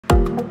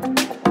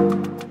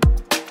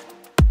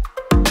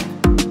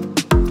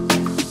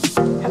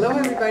Hello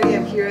everybody,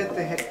 I'm here at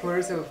the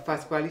headquarters of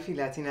Pascuali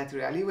Talks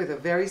with a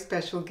very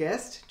special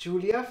guest,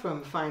 Julia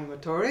from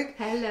Feinmotorik.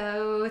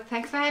 Hello,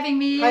 thanks for having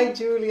me. Hi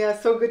Julia,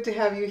 so good to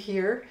have you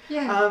here.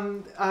 Yeah.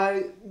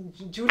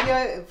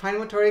 Julia,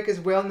 Feinmotorik is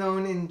well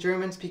known in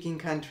German-speaking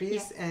countries,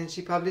 Yes. and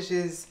she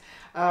publishes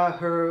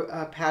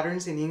her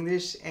patterns in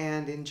English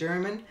and in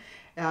German.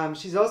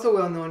 She's also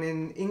well known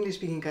in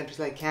English-speaking countries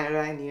like Canada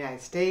and the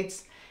United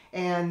States.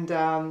 And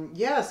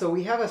so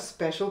we have a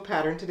special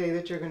pattern today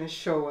that you're going to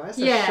show us.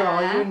 Yeah. A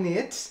shawl you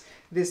knit.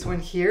 This one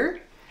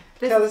here.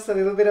 Tell us a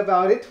little bit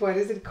about it. What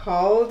is it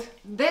called?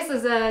 This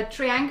is a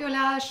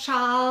triangular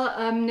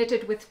shawl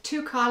knitted with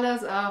two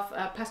colors of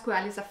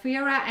Pascuali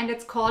Saffira, and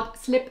it's called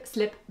Slip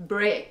Slip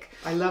Break.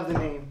 I love the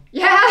name.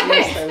 Yeah,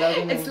 Yes, I love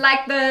the name. It's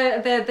like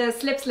the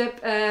slip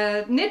slip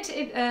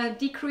knit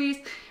decrease,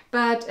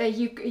 but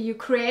you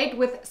create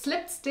with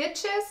slip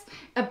stitches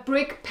a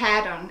brick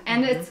pattern,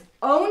 and it's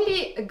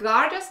only a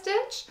garter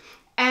stitch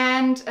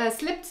and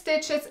slip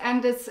stitches,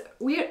 and it's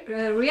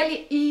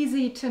really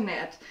easy to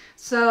knit.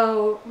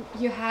 So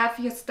you have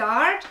your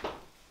start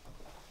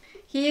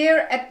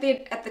here at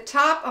the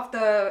top of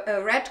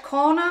the red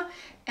corner,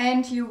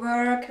 and you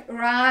work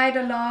right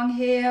along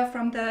here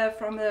from the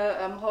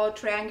whole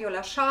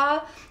triangular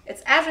shawl.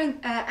 It's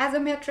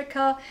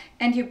asymmetrical,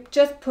 and you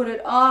just put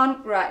it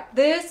on right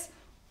this,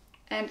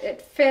 and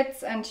it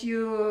fits. And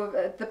you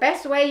the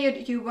best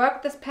way you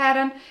work this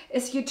pattern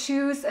is you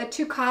choose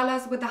two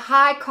colors with a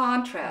high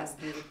contrast.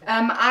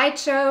 I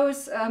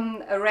chose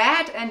a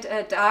red and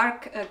a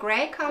dark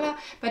gray color,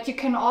 but you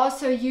can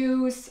also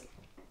use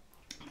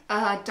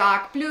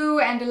dark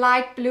blue and a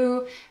light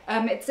blue.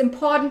 It's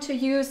important to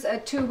use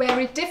two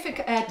very different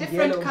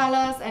Yellow.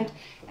 colors, and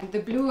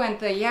the blue and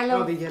the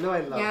yellow. Oh, the yellow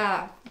I love.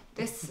 Yeah,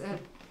 this.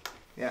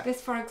 Yeah.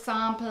 This, for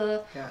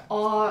example, Yeah.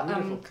 or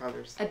Beautiful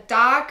colors. a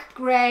dark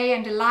gray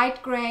and a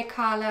light gray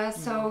color.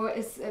 So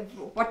is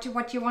what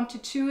you want to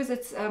choose.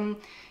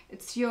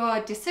 It's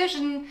your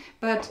decision.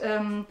 But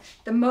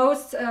the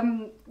most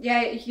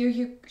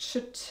you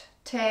should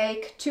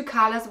take two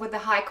colors with a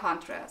high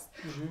contrast.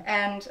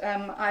 And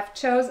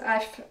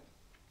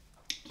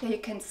you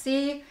can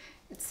see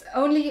it's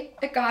only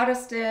a garter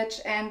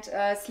stitch and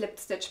a slip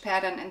stitch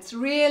pattern. It's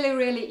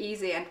really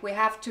easy, and we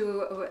have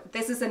to,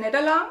 this is a knit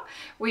along.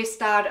 We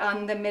start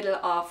on the middle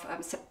of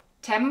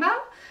September,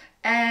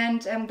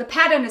 and the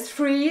pattern is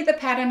free. The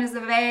pattern is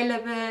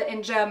available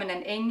in German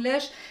and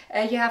English.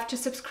 You have to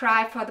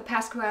subscribe for the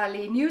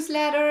Pascuali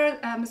newsletter,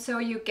 so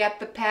you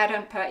get the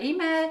pattern per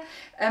email,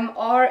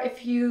 or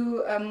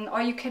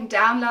you can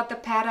download the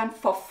pattern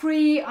for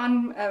free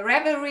on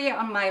Ravelry,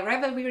 on my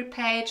Ravelry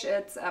page.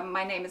 It's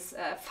my name is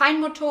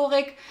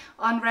Feinmotorik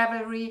on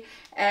Ravelry,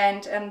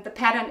 and the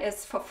pattern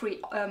is for free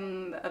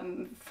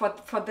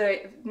for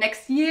the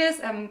next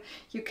years.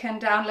 You can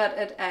download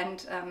it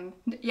and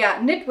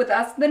knit with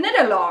us the knit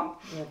along.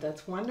 Yeah,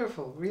 that's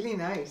wonderful. Really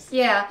nice.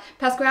 Yeah,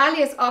 Pascuali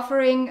is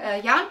offering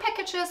yarn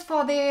packages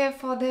for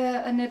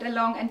the knit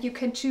along, and you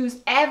can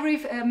choose every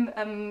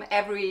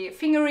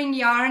fingering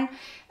yarn.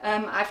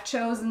 I've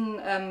chosen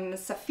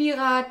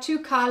Saffira, two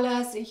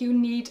colors. You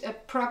need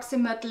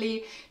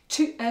approximately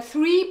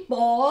 3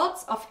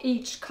 balls of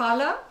each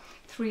color.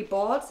 3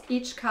 balls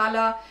each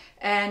color,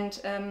 and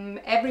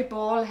every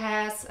ball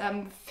has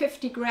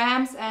 50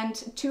 grams and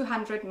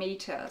 200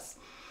 meters.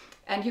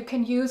 And you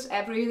can use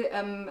every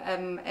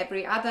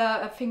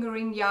other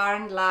fingering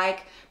yarn,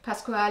 like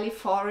Pascuali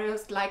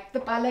Forest, like the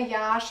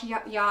balayage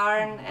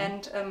yarn,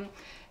 and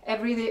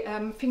every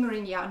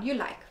fingering yarn you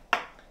like.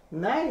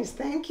 Nice,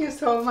 thank you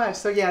so much.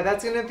 So yeah,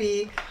 that's going to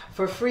be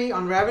for free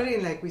on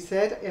Ravelry, like we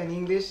said, in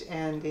English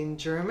and in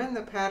German,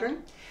 the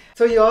pattern.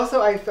 So you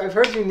also, I've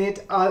heard you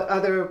knit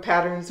other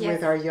patterns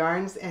with our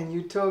yarns, and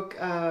you took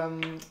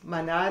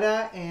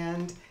Manada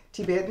and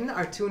Tibetan,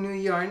 our 2 new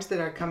yarns that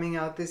are coming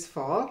out this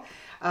fall.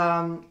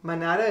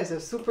 Manada is a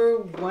super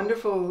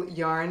wonderful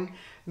yarn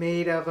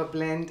made of a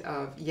blend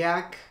of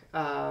yak,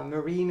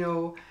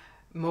 merino,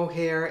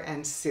 mohair,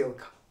 and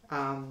silk.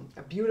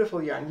 A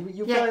beautiful yarn.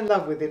 You fell in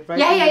love with it, right?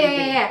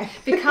 Yeah.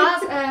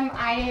 Because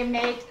I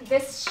made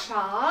this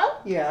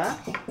shawl. Yeah.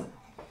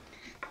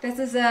 This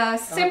is a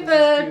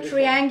simple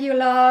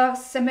triangular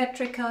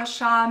symmetrical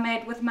shawl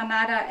made with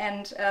Manada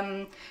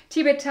and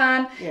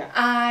Tibetan. Yeah.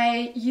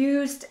 I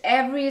used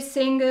every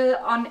single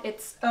on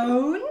its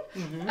own.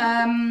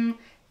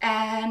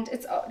 And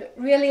it's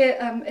really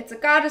it's a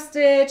garter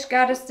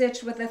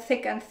stitch with a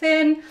thick and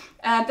thin.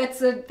 That's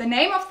the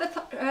name of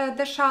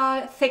the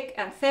shawl, thick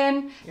and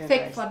thin. Yeah,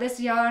 thick nice. for this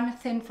yarn,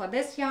 thin for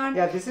this yarn.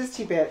 Yeah, this is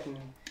Tibetan.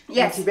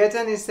 Yes. And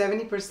Tibetan is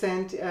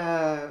 70%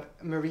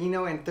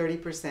 merino and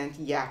 30%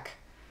 yak.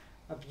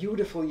 A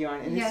beautiful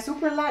yarn, and it's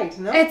super light,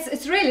 no?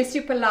 It's really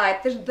super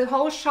light. The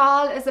whole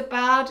shawl is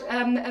about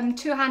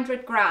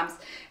 200 grams,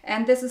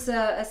 and this is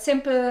a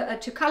simple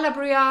two-color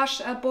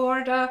brioche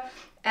border.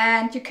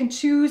 And you can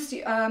choose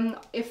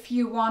if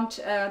you want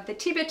the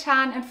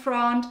Tibetan in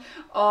front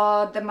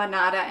or the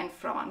Manada in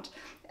front.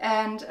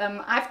 and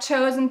I've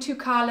chosen 2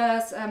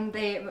 colors.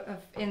 They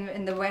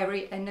in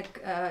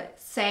the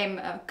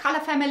same color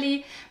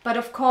family, but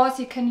of course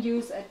you can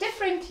use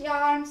different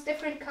yarns,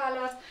 different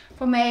colors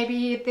for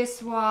maybe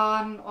this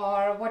one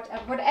or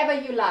whatever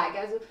you like.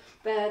 Also,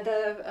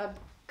 the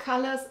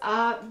colors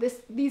are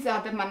these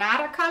are the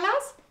Manada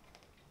colors.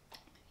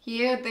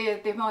 Here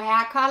the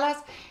mohair colors,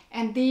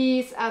 and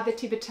these are the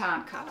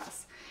Tibetan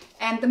colors.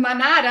 And the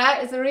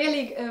Manada is a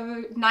really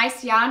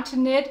nice yarn to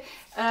knit.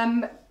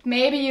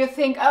 Maybe you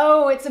think,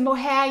 oh, it's a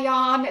mohair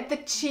yarn at the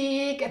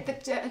cheek,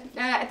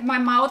 at my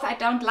mouth. I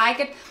don't like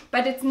it,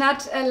 but it's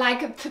not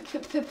like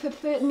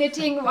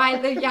knitting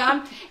while the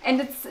yarn,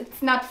 and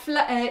it's not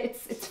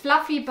it's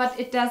fluffy, but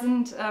it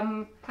doesn't.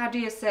 How do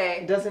you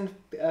say? It doesn't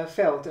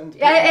felt and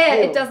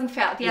it doesn't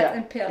felt. Yes, yeah,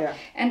 and pill. yeah.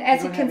 And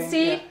as you can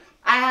see,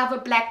 I have a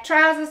black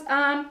trousers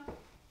on.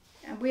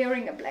 I'm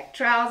wearing a black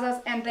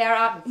trousers, and there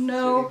are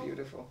really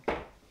beautiful.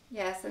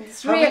 Yes, and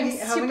it's How really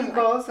many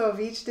balls of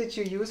each did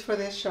you use for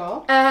this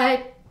shawl?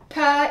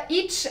 Per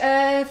each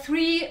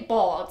 3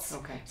 balls.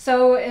 Okay.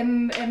 So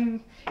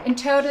in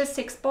total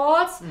 6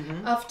 balls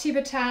of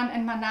Tibetan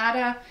and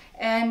Manada,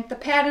 and the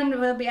pattern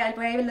will be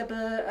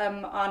available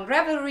on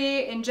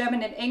Ravelry in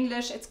German and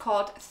English. It's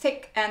called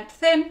Thick and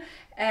Thin,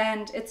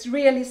 and it's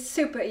really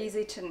super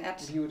easy to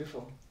knit.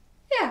 Beautiful.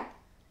 Yeah.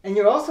 And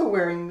you're also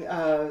wearing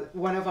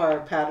one of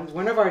our patterns,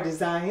 one of our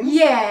designs.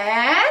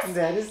 Yes.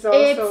 That is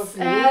also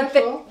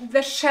beautiful.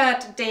 The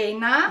shirt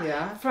Dena,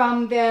 yeah,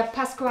 from the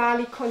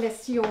Pascuali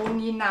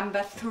Collezioni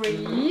number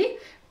 3.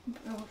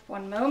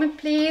 One moment,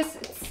 please.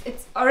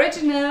 It's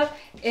original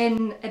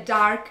in a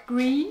dark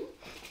green.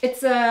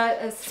 It's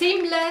a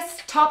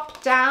seamless,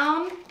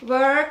 top-down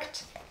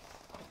worked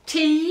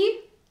tee.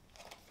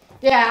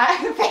 Yeah,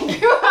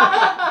 thank you.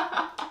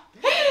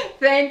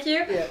 Thank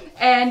you. Yeah.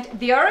 And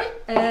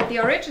the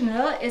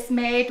original is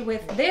made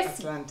with this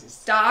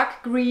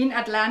dark green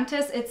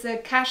Atlantis. It's a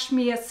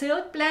cashmere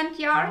silk blend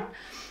yarn,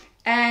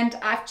 and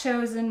I've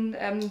chosen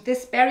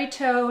this berry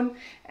tone,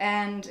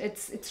 and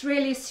it's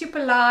really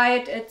super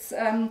light. It's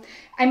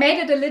I made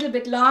it a little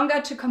bit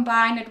longer to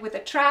combine it with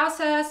the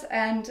trousers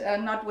and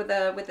not with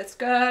the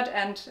skirt,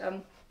 and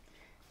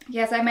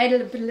yes, I made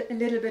it a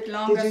little bit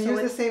longer. Did you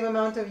use the same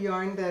amount of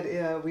yarn that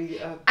we?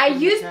 I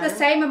used the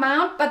same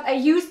amount, but I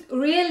used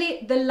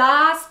really the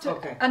last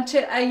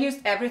until I used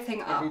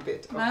everything up. Every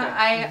bit. Okay.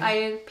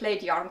 I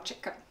played yarn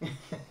chicken.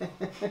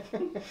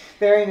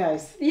 Very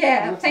nice.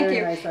 Yeah, thank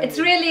you. Nice, it's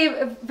really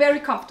very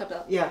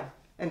comfortable. Yeah,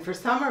 and for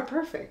summer,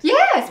 perfect.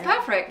 Yes,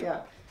 perfect.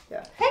 Yeah.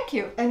 Yeah. Thank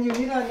you. And you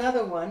need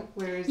another one.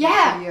 Where is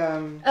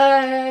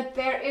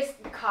there is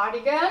the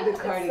cardigan. The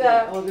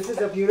cardigan. This is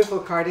a beautiful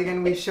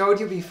cardigan. We showed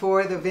you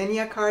before the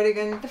Venja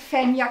cardigan. The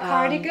Venja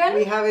cardigan.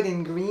 We have it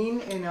in green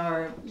in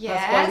our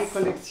Pascuali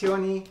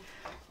Collezioni.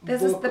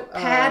 This is the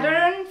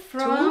pattern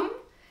from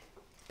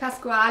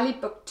Pascuali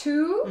book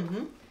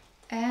 2.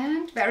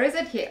 And where is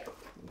it? Here.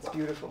 It's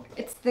beautiful.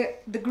 It's the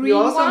green one. You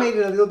also made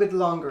it a little bit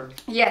longer.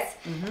 Yes,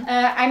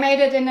 I made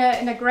it in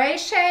a gray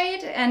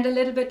shade and a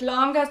little bit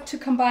longer to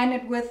combine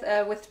it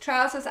with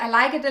trousers. I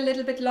like it a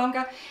little bit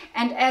longer,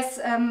 and as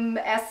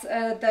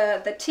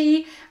the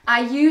tee,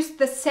 I used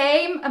the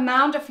same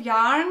amount of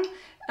yarn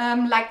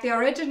like the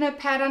original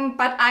pattern,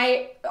 but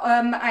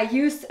I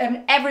used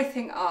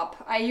everything up.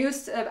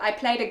 I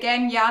played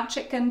again yarn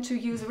chicken to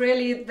use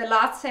really the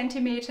last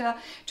centimeter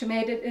to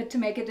make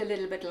it a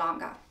little bit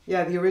longer.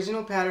 Yeah, the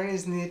original pattern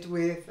is knit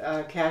with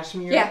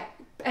cashmere. Yeah,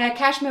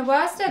 cashmere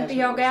worsted,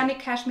 the organic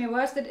cashmere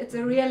worsted. It's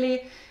a really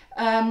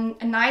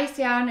a nice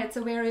yarn. It's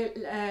a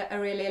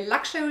really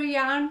luxury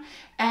yarn.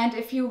 And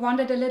if you want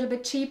it a little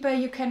bit cheaper,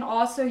 you can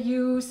also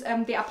use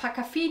the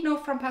alpaca fino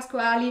from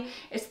Pascuali.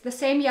 It's the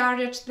same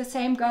yardage, the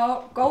same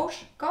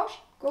gauge.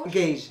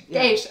 Gauge.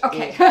 Yeah. Gauge.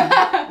 Okay.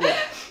 Yeah.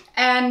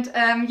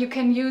 And you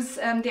can use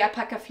the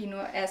alpaca fino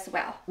as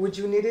well. Would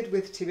you knit it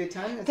with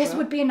Tibetan as This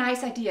would be a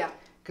nice idea.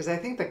 Because I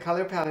think the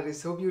color palette is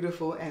so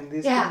beautiful, and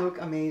this would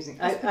look amazing.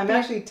 I'm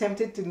actually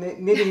tempted to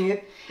knitting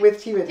it with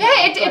Tibetan.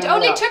 Yeah, it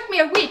only took me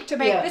a week to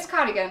make this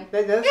cardigan.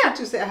 That's what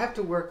you say. I have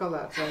to work a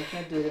lot, so I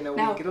can't do it in a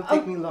week. It'll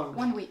take me long.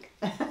 1 week.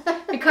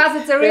 Because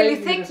it's a really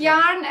thick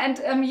yarn,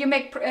 and you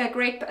make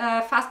great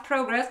fast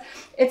progress.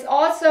 It's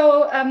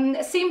also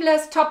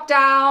seamless, top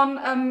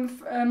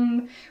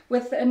down,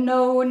 with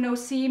no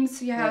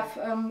seams. You have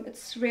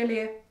it's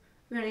really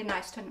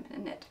nice to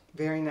knit.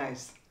 Very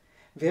nice.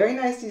 Very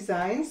nice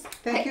designs.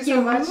 Thank you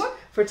so much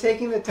for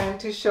taking the time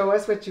to show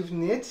us what you've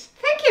knit.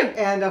 Thank you.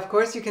 And of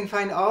course, you can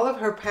find all of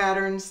her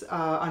patterns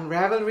on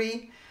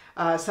Ravelry.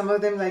 Some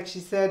of them, like she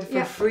said,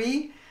 for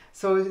free.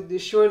 So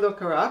sure, look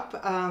her up.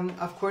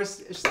 Of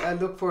course,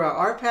 look for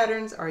our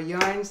patterns, our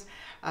yarns.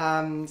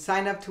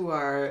 Sign up to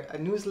our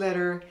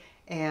newsletter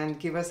and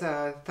give us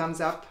a thumbs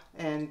up.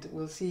 And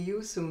we'll see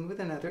you soon with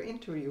another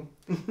interview.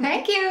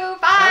 Thank you.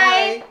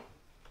 Bye. Bye.